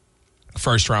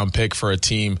first-round pick for a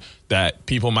team that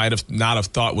people might have not have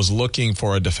thought was looking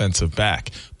for a defensive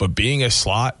back. But being a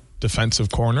slot defensive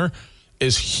corner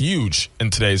is huge in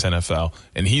today's NFL,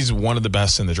 and he's one of the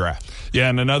best in the draft. Yeah,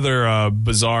 and another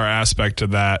bizarre aspect to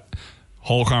that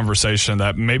whole conversation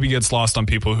that maybe gets lost on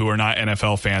people who are not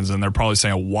NFL fans, and they're probably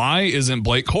saying, why isn't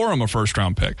Blake Corum a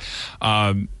first-round pick?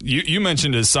 You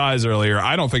mentioned his size earlier.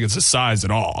 I don't think it's his size at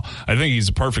all. I think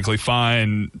he's perfectly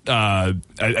fine. I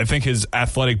think his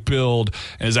athletic build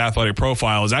and his athletic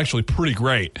profile is actually pretty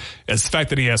great. It's the fact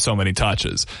that he has so many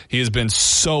touches. He has been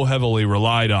so heavily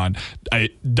relied on.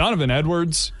 Donovan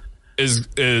Edwards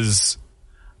is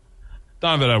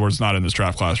Donovan Edwards not in this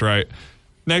draft class, right?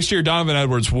 Next year, Donovan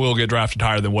Edwards will get drafted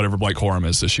higher than whatever Blake Corum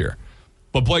is this year.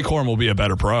 But Blake Corum will be a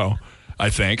better pro,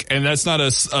 I think. And that's not a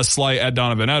slight at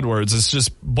Donovan Edwards. It's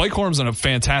just Blake Corum's a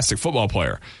fantastic football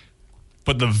player.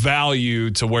 But the value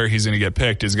to where he's going to get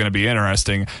picked is going to be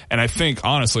interesting. And I think,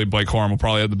 honestly, Blake Corum will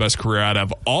probably have the best career out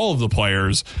of all of the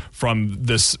players from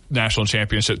this national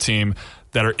championship team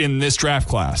that are in this draft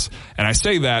class. And I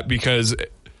say that because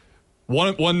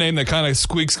one name that kind of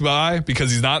squeaks by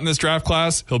because he's not in this draft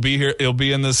class, he'll be here, he'll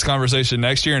be in this conversation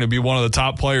next year, and he'll be one of the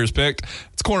top players picked.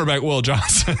 It's cornerback Will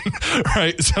Johnson,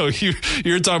 right? So you're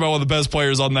talking about one of the best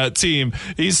players on that team.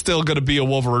 He's still going to be a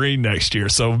Wolverine next year.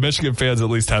 So Michigan fans at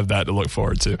least have that to look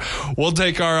forward to. We'll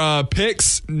take our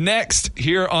picks next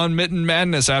here on Mitten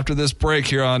Madness after this break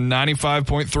here on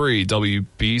 95.3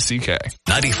 WBCK.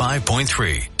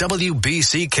 95.3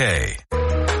 WBCK.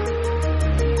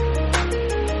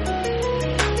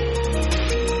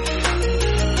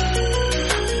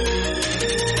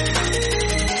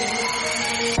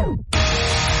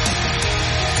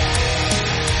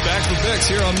 sports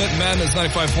here on Mitten Madness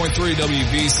 95.3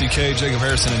 WBCK. Jacob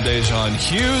Harrison and Da'Jzon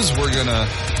Hughes. We're going to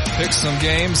pick some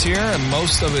games here, and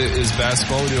most of it is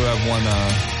basketball. We do have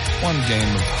one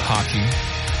game of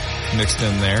hockey mixed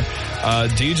in there.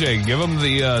 DJ, give them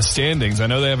the standings. I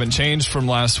know they haven't changed from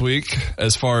last week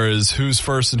as far as who's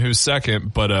first and who's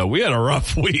second, but we had a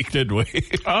rough week, didn't we?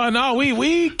 No,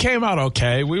 we came out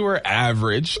okay. We were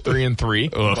average,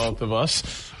 3-3, both of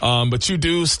us. But you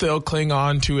do still cling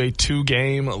on to a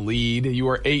 2-game lead. You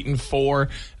are 8-4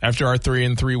 after our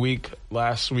 3-3 week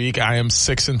last week. I am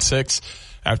 6-6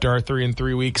 after our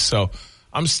 3-3 week. So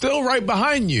I'm still right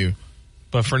behind you.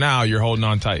 But for now, you're holding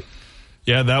on tight.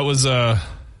 Yeah, that was a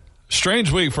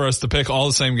strange week for us to pick all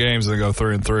the same games and go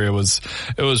 3-3.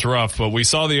 It was rough, but we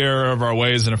saw the error of our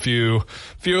ways in a few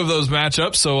of those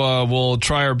matchups. So, we'll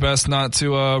try our best not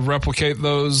to, replicate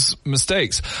those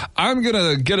mistakes. I'm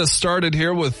going to get us started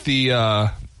here with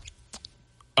a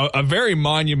very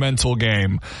monumental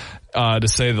game, to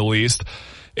say the least.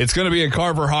 It's going to be at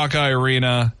Carver Hawkeye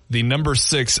Arena. The number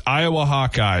 6 Iowa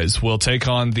Hawkeyes will take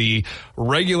on the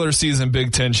regular season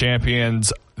Big Ten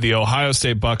champions, the Ohio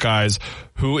State Buckeyes,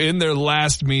 who in their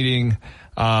last meeting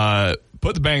put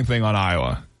the bang thing on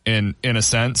Iowa in a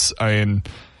sense. I mean,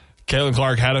 Caitlin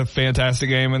Clark had a fantastic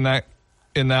game in that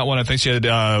one. I think she had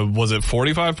was it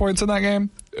 45 points in that game?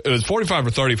 It was 45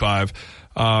 or 35.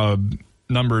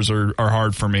 Numbers are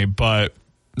hard for me, but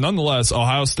nonetheless,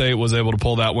 Ohio State was able to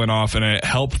pull that win off, and it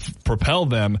helped propel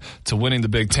them to winning the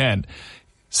Big Ten.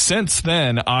 Since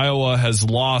then, Iowa has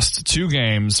lost 2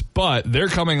 games, but they're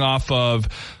coming off of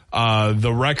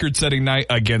the record-setting night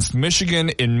against Michigan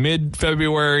in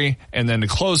mid-February, and then to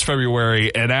close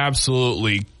February, an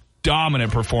absolutely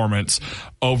dominant performance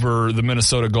over the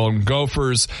Minnesota Golden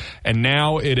Gophers. And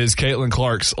now it is Caitlin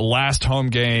Clark's last home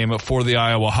game for the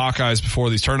Iowa Hawkeyes before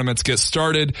these tournaments get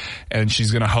started, and she's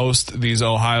going to host these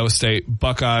Ohio State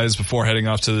Buckeyes before heading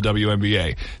off to the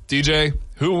WNBA. DJ,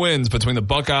 who wins between the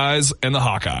Buckeyes and the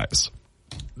Hawkeyes?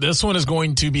 This one is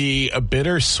going to be a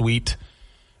bittersweet,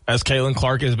 as Caitlin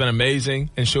Clark has been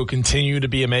amazing, and she'll continue to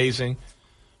be amazing.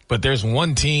 But there's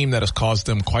one team that has caused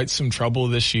them quite some trouble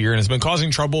this year and has been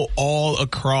causing trouble all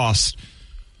across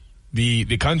the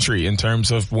country in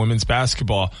terms of women's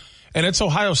basketball. And it's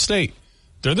Ohio State.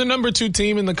 They're the number 2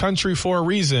 team in the country for a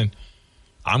reason.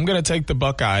 I'm going to take the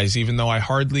Buckeyes, even though I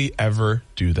hardly ever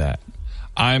do that.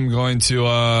 I'm going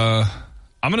to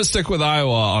stick with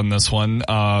Iowa on this one.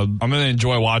 I'm going to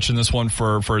enjoy watching this one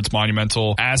for its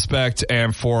monumental aspect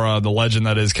and for the legend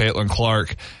that is Caitlin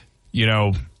Clark. You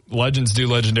know, legends do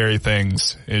legendary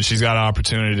things, and she's got an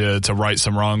opportunity to right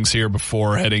some wrongs here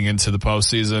before heading into the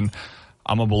postseason.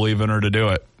 I'm gonna believe in her to do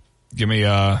it. Give me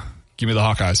the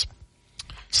Hawkeyes.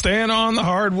 Staying on the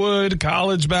hardwood,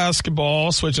 college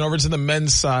basketball, switching over to the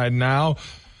men's side now.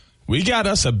 We got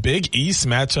us a Big East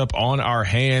matchup on our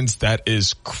hands that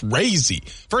is crazy.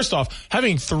 First off,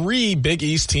 having 3 Big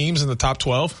East teams in the top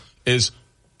 12 is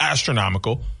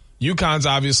astronomical. UConn's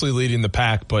obviously leading the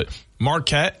pack, but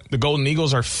Marquette, the Golden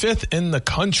Eagles, are 5th in the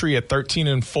country at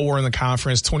 13-4 in the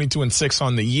conference, 22-6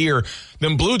 on the year.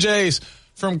 Then Blue Jays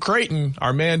from Creighton,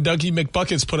 our man Dougie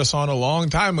McBuckets put us on a long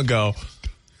time ago.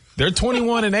 They're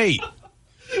 21-8.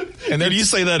 And then you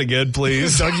say that again,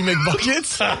 please? Dougie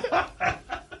McBuckets?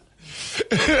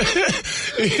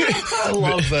 I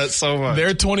love that so much.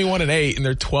 They're 21-8 and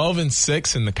they're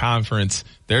 12-6 in the conference.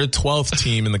 They're 12th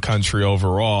team in the country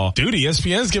overall. Dude,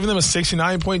 ESPN's giving them a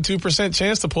 69.2%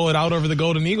 chance to pull it out over the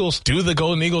Golden Eagles. Do the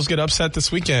Golden Eagles get upset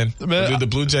this weekend? Man, do the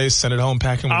Blue Jays send it home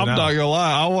packing with I'm not gonna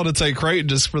lie. I want to take Creighton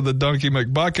just for the Donkey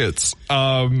McBuckets.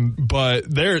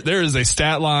 But there is a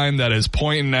stat line that is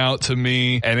pointing out to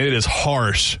me, and it is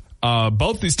harsh.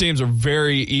 Both these teams are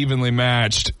very evenly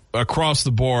matched across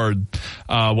the board,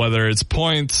 whether it's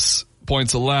points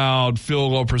allowed,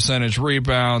 field goal percentage,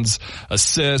 rebounds,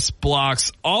 assists,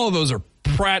 blocks, all of those are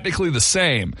practically the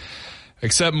same,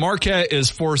 except Marquette is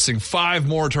forcing 5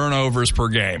 more turnovers per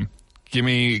game. Give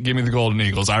me the Golden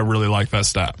Eagles. I really like that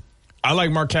stat. I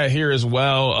like Marquette here as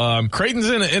well. Creighton's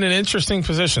in an interesting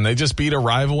position. They just beat a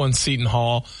rival in Seton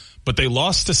Hall, but they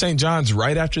lost to St. John's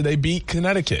right after they beat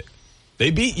Connecticut. They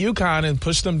beat UConn and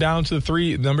pushed them down to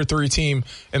the number 3 team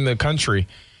in the country.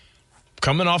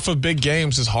 Coming off of big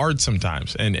games is hard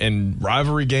sometimes, and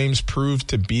rivalry games prove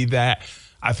to be that.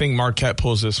 I think Marquette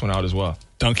pulls this one out as well.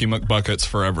 Donkey McBuckets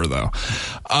forever, though.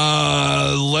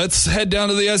 Let's head down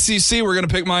to the SEC. We're going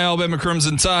to pick my Alabama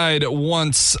Crimson Tide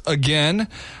once again.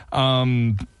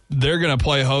 they're going to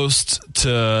play host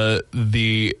to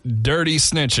the Dirty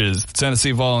Snitches, the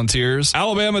Tennessee Volunteers.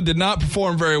 Alabama did not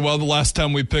perform very well the last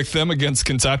time we picked them against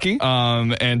Kentucky.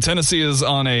 And Tennessee is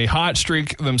on a hot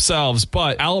streak themselves,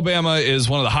 but Alabama is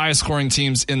one of the highest scoring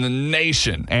teams in the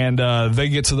nation. And they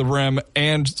get to the rim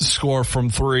and score from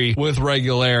three with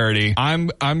regularity. I'm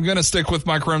going to stick with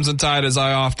my Crimson Tide as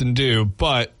I often do,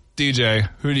 but DJ,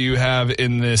 who do you have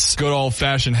in this good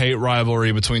old-fashioned hate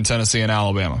rivalry between Tennessee and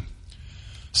Alabama?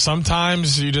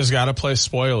 Sometimes you just got to play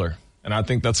spoiler. And I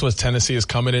think that's what Tennessee is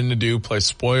coming in to do, play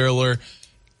spoiler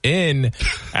in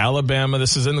Alabama.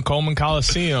 This is in the Coleman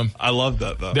Coliseum. I love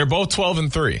that, though. They're both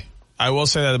 12-3. I will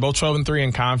say that they're both 12-3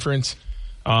 in conference.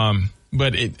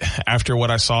 But after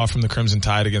what I saw from the Crimson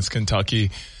Tide against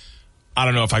Kentucky, I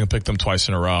don't know if I can pick them twice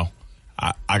in a row.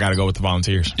 I got to go with the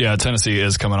Volunteers. Yeah, Tennessee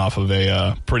is coming off of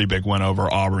a pretty big win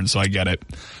over Auburn, so I get it.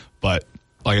 But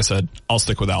like I said, I'll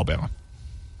stick with Alabama.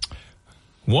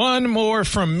 One more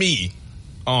from me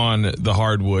on the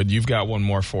hardwood. You've got one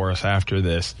more for us after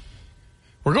this.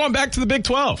 We're going back to the Big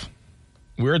 12.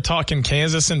 We're talking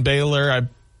Kansas and Baylor. I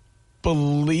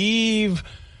believe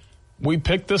we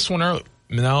picked this one early.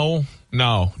 No,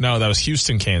 that was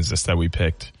Houston, Kansas that we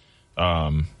picked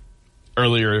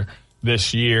earlier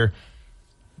this year.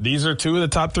 These are two of the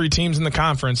top three teams in the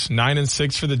conference,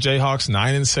 9-6 for the Jayhawks,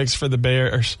 9-6 for the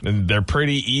Bears. They're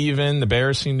pretty even. The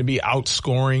Bears seem to be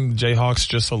outscoring the Jayhawks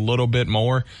just a little bit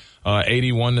more,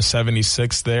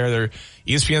 81-76 there.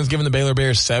 ESPN's giving the Baylor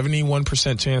Bears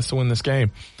 71% chance to win this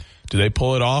game. Do they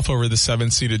pull it off over the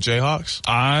 7-seeded Jayhawks?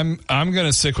 I'm going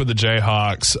to stick with the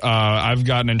Jayhawks. I've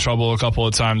gotten in trouble a couple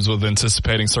of times with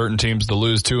anticipating certain teams to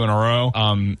lose two in a row.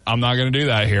 I'm not going to do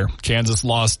that here. Kansas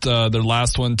lost their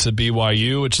last one to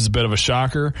BYU, which is a bit of a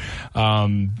shocker.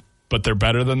 But they're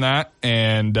better than that.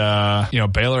 And,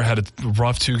 Baylor had a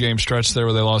rough 2-game stretch there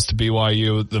where they lost to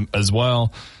BYU as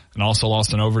well, and also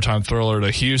lost an overtime thriller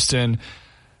to Houston.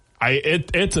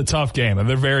 It's a tough game, and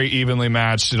they're very evenly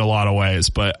matched in a lot of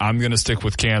ways, but I'm going to stick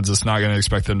with Kansas, not going to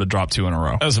expect them to drop two in a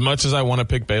row. As much as I want to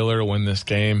pick Baylor to win this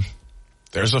game,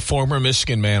 there's a former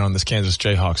Michigan man on this Kansas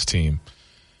Jayhawks team,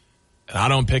 and I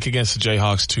don't pick against the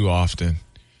Jayhawks too often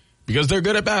because they're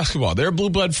good at basketball. They're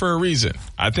blue blood for a reason.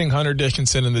 I think Hunter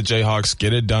Dickinson and the Jayhawks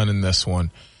get it done in this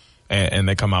one, and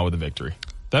they come out with a victory.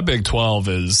 That Big 12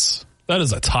 is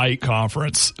a tight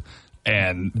conference,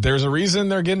 and there's a reason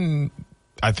they're getting –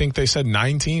 I think they said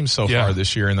 9 teams so far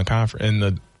this year in the conference, in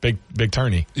the big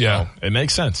tourney. Yeah. So it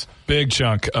makes sense. Big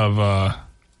chunk of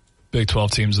Big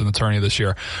 12 teams in the tourney this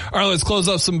year. All right, let's close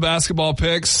up some basketball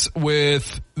picks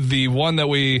with the one that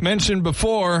we mentioned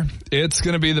before. It's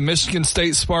going to be the Michigan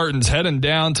State Spartans heading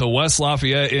down to West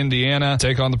Lafayette, Indiana,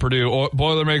 take on the Purdue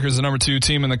Boilermakers, the number 2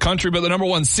 team in the country, but the number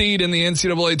 1 seed in the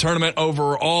NCAA tournament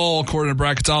overall, according to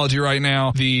bracketology right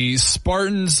now. The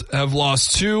Spartans have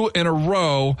lost 2 in a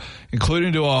row,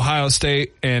 including to Ohio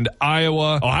State and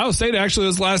Iowa. Ohio State actually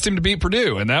was the last team to beat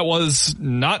Purdue, and that was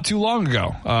not too long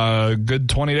ago, a good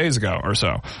 20 days ago or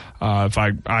so. If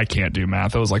I can't do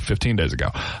math, that was like 15 days ago.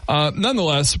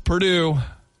 Nonetheless, Purdue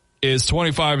is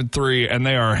 25-3, and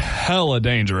they are hella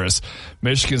dangerous.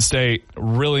 Michigan State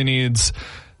really needs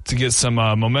to get some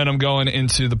momentum going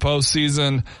into the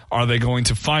postseason. Are they going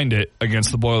to find it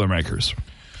against the Boilermakers?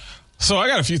 So I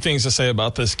got a few things to say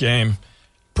about this game.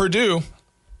 Purdue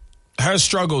has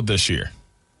struggled this year.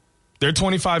 They're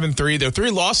 25-3. Their 3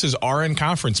 losses are in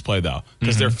conference play, though,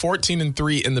 because they're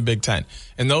 14-3 in the Big Ten.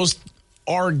 And those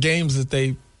are games that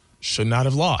they should not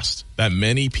have lost, that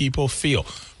many people feel.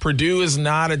 Purdue is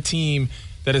not a team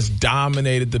that has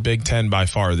dominated the Big Ten by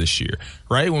far this year,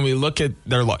 right? When we look at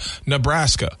their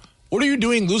Nebraska, what are you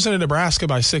doing losing to Nebraska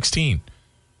by 16?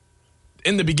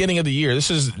 In the beginning of the year,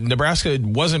 Nebraska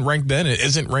wasn't ranked then. It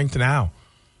isn't ranked now,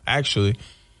 actually.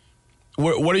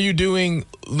 What are you doing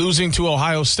losing to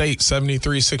Ohio State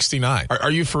 73-69?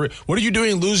 Are you for? What are you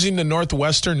doing losing to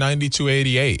Northwestern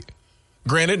 92-88?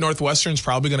 Granted, Northwestern's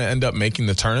probably going to end up making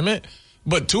the tournament,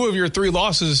 but 2 of your 3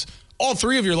 losses, all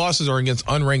 3 of your losses are against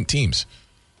unranked teams.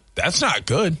 That's not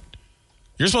good.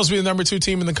 You're supposed to be the number 2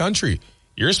 team in the country.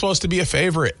 You're supposed to be a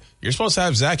favorite. You're supposed to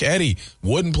have Zach Edey,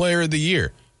 Wooden Player of the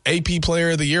Year, AP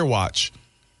Player of the Year watch,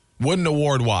 Wooden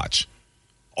Award watch,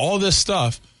 all this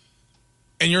stuff.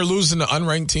 And you're losing to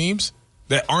unranked teams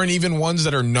that aren't even ones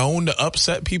that are known to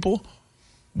upset people?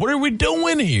 What are we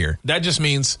doing here? That just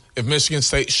means if Michigan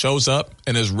State shows up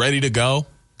and is ready to go,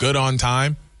 good on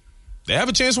time, they have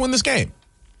a chance to win this game,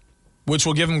 which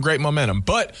will give them great momentum.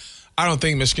 But I don't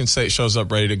think Michigan State shows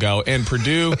up ready to go. And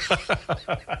Purdue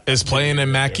is playing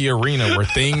in Mackey Arena where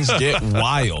things get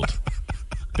wild.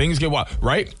 Things get wild,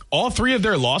 right? All 3 of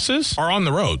their losses are on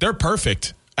the road. They're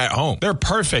perfect at home. They're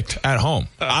perfect at home.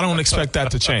 I don't expect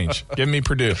that to change. Give me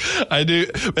Purdue. I do.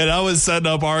 And I was setting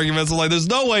up arguments. I'm like, there's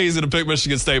no way he's going to pick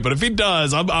Michigan State. But if he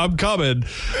does, I'm coming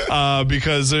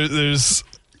because there's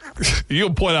you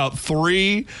can point out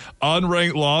 3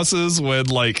 unranked losses when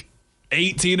like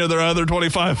 18 of their other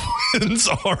 25 wins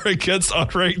are against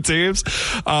unranked teams.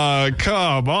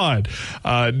 Come on.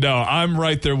 No, I'm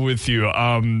right there with you.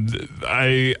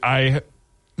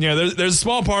 There's a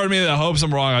small part of me that hopes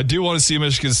I'm wrong. I do want to see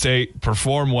Michigan State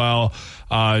perform well,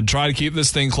 try to keep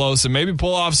this thing close, and maybe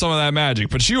pull off some of that magic.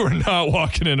 But you are not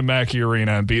walking into Mackey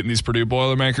Arena and beating these Purdue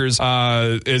Boilermakers.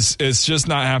 It's just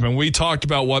not happening. We talked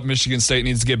about what Michigan State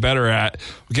needs to get better at.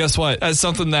 Well, guess what? That's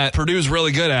something that Purdue's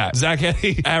really good at. Zach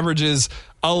Edey averages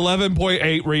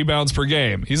 11.8 rebounds per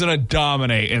game. He's going to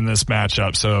dominate in this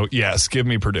matchup. So, yes, give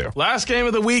me Purdue. Last game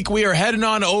of the week, we are heading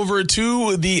on over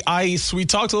to the ice. We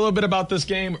talked a little bit about this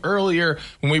game earlier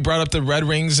when we brought up the Red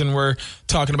Wings and we're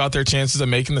talking about their chances of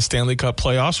making the Stanley Cup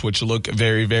playoffs, which look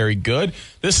very, very good.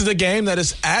 This is a game that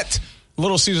is at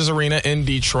Little Caesars Arena in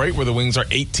Detroit, where the Wings are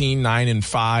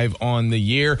 18-9-5 on the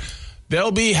year.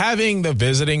 They'll be having the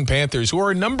visiting Panthers, who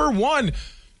are number 1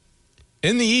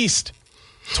 in the East.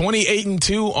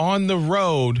 28-2 on the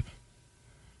road.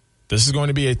 This is going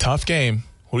to be a tough game.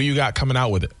 Who do you got coming out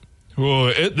with it? Well,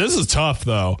 this is tough,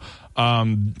 though.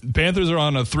 Panthers are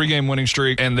on a 3-game winning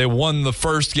streak, and they won the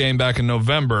first game back in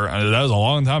November. That was a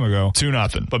long time ago,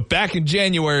 2-0. But back in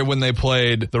January when they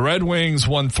played, the Red Wings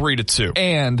won 3-2.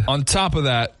 And on top of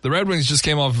that, the Red Wings just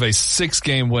came off of a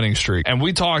 6-game winning streak. And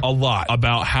we talked a lot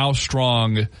about how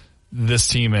strong this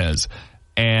team is.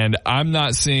 And I'm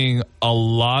not seeing a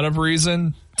lot of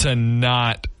reason to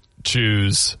not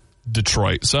choose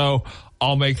Detroit. So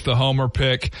I'll make the homer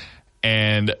pick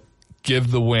and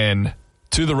give the win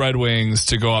to the Red Wings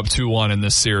to go up 2-1 in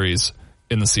this series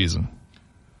in the season.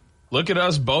 Look at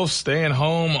us both staying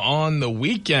home on the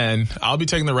weekend. I'll be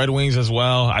taking the Red Wings as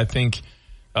well. I think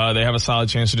they have a solid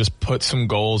chance to just put some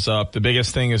goals up. The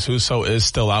biggest thing is Husso is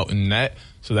still out in net,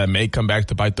 so that may come back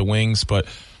to bite the Wings. But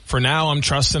for now, I'm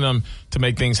trusting him to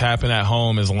make things happen at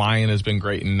home, as Lyon has been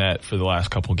great in net for the last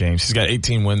couple games. He's got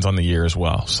 18 wins on the year as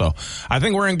well. So I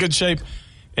think we're in good shape.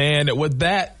 And with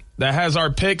that has our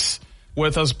picks,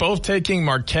 with us both taking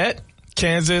Marquette,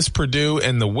 Kansas, Purdue,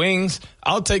 and the Wings.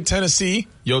 I'll take Tennessee.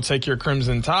 You'll take your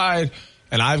Crimson Tide.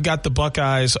 And I've got the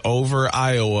Buckeyes over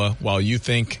Iowa, while you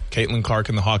think Caitlin Clark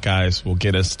and the Hawkeyes will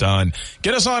get us done.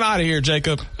 Get us on out of here,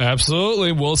 Jacob.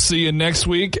 Absolutely. We'll see you next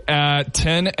week at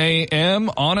 10 a.m.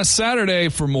 on a Saturday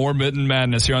for more Mitten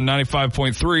Madness here on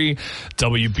 95.3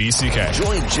 WBCK.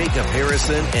 Join Jacob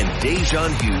Harrison and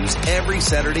Da'Jzon Hughes every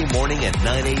Saturday morning at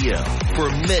 9 a.m. for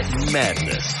Mitten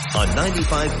Madness on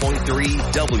 95.3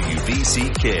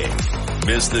 WBCK.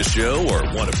 Miss the show or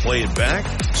want to play it back?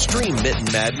 Stream Mitten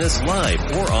Madness live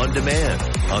or on demand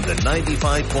on the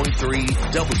 95.3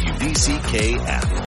 WBCK app.